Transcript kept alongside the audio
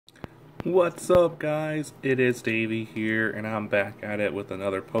What's up, guys? It is Davey here, and I'm back at it with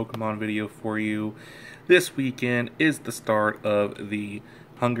another Pokemon video for you. This weekend is the start of the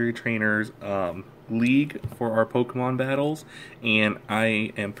Hungry Trainers League for our Pokemon battles, and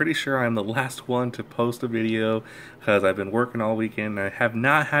I am pretty sure I'm the last one to post a video because I've been working all weekend and I have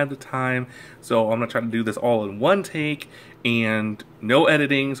not had the time, so I'm going to try to do this all in one take and no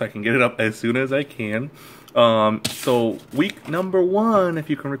editing so I can get it up as soon as I can. So week number 1, if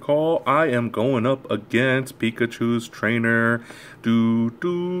you can recall, I am going up against Pikachu's trainer. And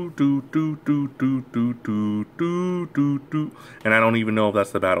I don't even know if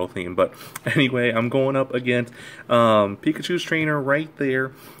that's the battle theme, but anyway, I'm going up against Pikachu's trainer right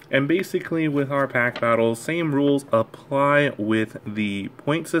there. And basically with our pack battles, same rules apply with the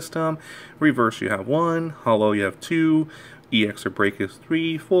point system. Reverse you have 1, Hollow you have 2, EX or Break is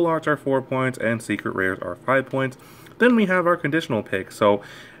 3, Full Arts are 4 points, and Secret Rares are 5 points. Then we have our conditional pick. So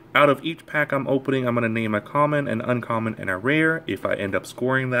out of each pack I'm opening, I'm going to name a common, an uncommon, and a rare. If I end up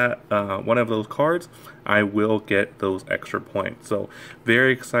scoring that one of those cards, I will get those extra points. So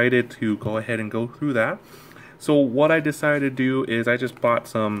very excited to go ahead and go through that. So what I decided to do is I just bought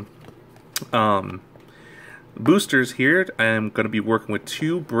some boosters here. I'm going to be working with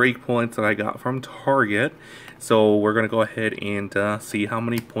 2 breakpoints that I got from Target. So we're going to go ahead and see how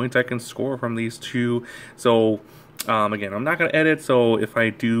many points I can score from these 2. So again, I'm not going to edit, so if I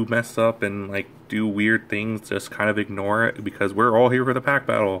do mess up and like do weird things, just kind of ignore it because we're all here for the pack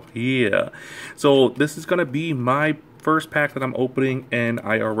battle. Yeah. So this is going to be my first pack that I'm opening, and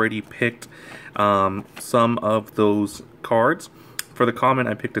I already picked some of those cards. For the common,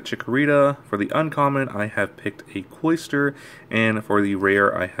 I picked a Chikorita. For the uncommon, I have picked a Cloyster. And for the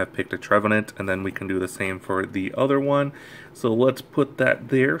rare, I have picked a Trevenant. And then we can do the same for the other one. So let's put that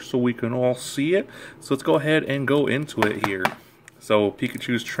there so we can all see it. So let's go ahead and go into it here. So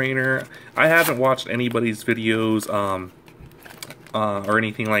Pikachu's trainer. I haven't watched anybody's videos or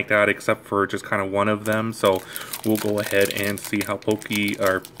anything like that except for just kind of one of them. So we'll go ahead and see how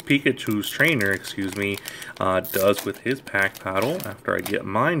Pikachu's trainer, excuse me, does with his pack battle after I get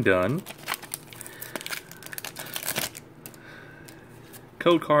mine done.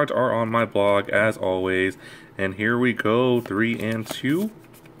 Code cards are on my blog as always, and here we go, 3 and 2.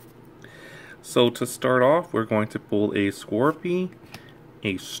 So to start off, we're going to pull a Scorpy,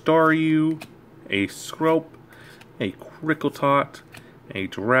 a Staryu, a Scrope, a Crickletot, a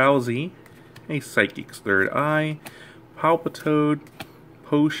Drowsy, a Psychic's Third Eye, Palpitoad,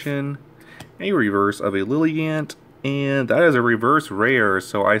 Potion, a reverse of a Lilligant, and that is a reverse rare,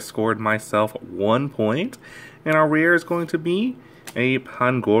 so I scored myself 1 point, and our rare is going to be a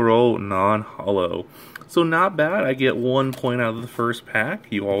Pangoro non-hollow. So not bad, I get 1 point out of the first pack.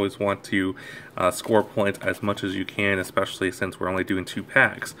 You always want to score points as much as you can, especially since we're only doing 2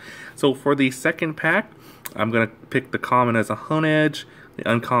 packs. So for the second pack, I'm going to pick the common as a Honedge, the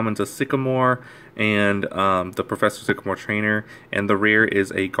uncommon's a Sycamore, and the Professor Sycamore trainer, and the rare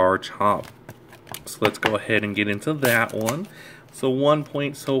is a Garchomp. So let's go ahead and get into that one. So 1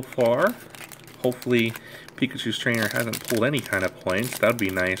 point so far. Hopefully Pikachu's trainer hasn't pulled any kind of points. That'd be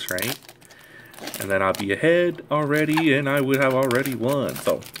nice, right? And then I'll be ahead already, and I would have already won.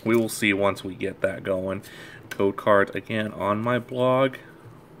 So we will see once we get that going. Code cards again on my blog.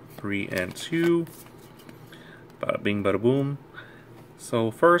 3 and 2. Bada bing, bada boom. So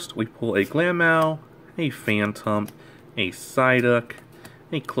first we pull a Glamow, a Phantom, a Psyduck,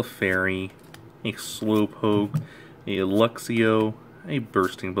 a Clefairy, a Slowpoke, a Luxio, a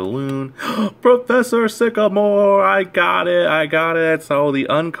Bursting Balloon. Professor Sycamore! I got it! So the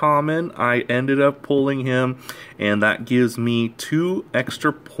uncommon, I ended up pulling him, and that gives me 2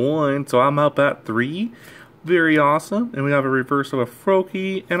 extra points. So I'm up at 3. Very awesome. And we have a reverse of a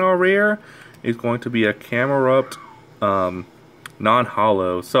Froakie, and our rare is going to be a Camerupt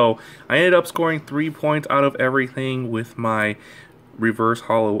non-hollow. So I ended up scoring 3 points out of everything with my reverse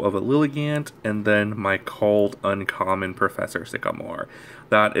hollow of a Lilligant and then my called uncommon Professor Sycamore.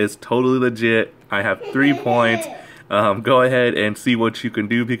 That is totally legit. I have 3 points. Go ahead and see what you can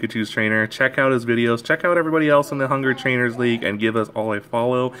do, Pikachu's trainer. Check out his videos. Check out everybody else in the Hungry Trainers League and give us all a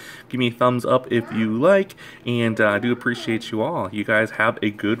follow. Give me a thumbs up if you like, and I do appreciate you all. You guys have a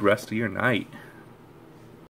good rest of your night.